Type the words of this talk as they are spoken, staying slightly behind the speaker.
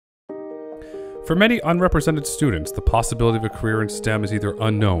For many unrepresented students, the possibility of a career in STEM is either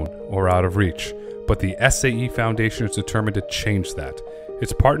unknown or out of reach, but the SAE Foundation is determined to change that.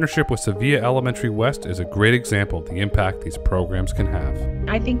 Its partnership with Sevilla Elementary West is a great example of the impact these programs can have.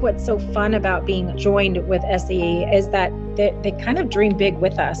 I think what's so fun about being joined with SAE is that they kind of dream big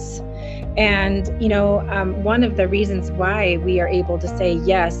with us. And, one of the reasons why we are able to say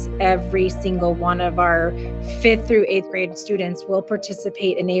yes, every single one of our 5th through 8th grade students will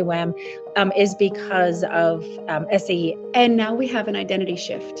participate in AWIM is because of SAE. And now we have an identity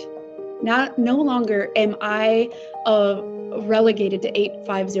shift. No longer am I relegated to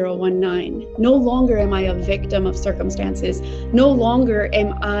 85019. No longer am I a victim of circumstances. No longer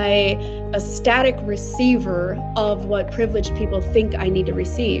am I a static receiver of what privileged people think I need to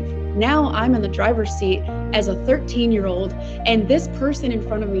receive. Now I'm in the driver's seat as a 13-year-old, and this person in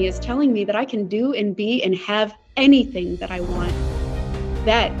front of me is telling me that I can do and be and have anything that I want.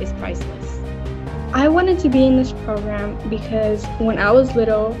 That is priceless. I wanted to be in this program because when I was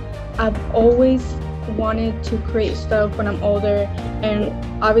little, I've always wanted to create stuff when I'm older, and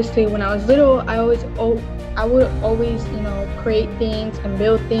obviously when I was little, I would always create things and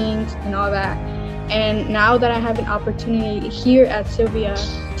build things and all that. And now that I have an opportunity here at Sevilla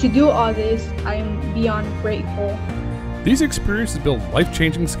to do all this, I am beyond grateful. These experiences build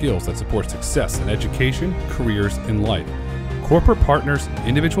life-changing skills that support success in education, careers, and life. Corporate partners,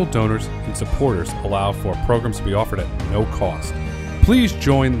 individual donors, and supporters allow for programs to be offered at no cost. Please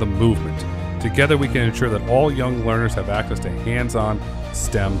join the movement. Together we can ensure that all young learners have access to hands-on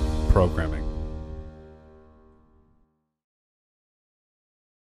STEM programming.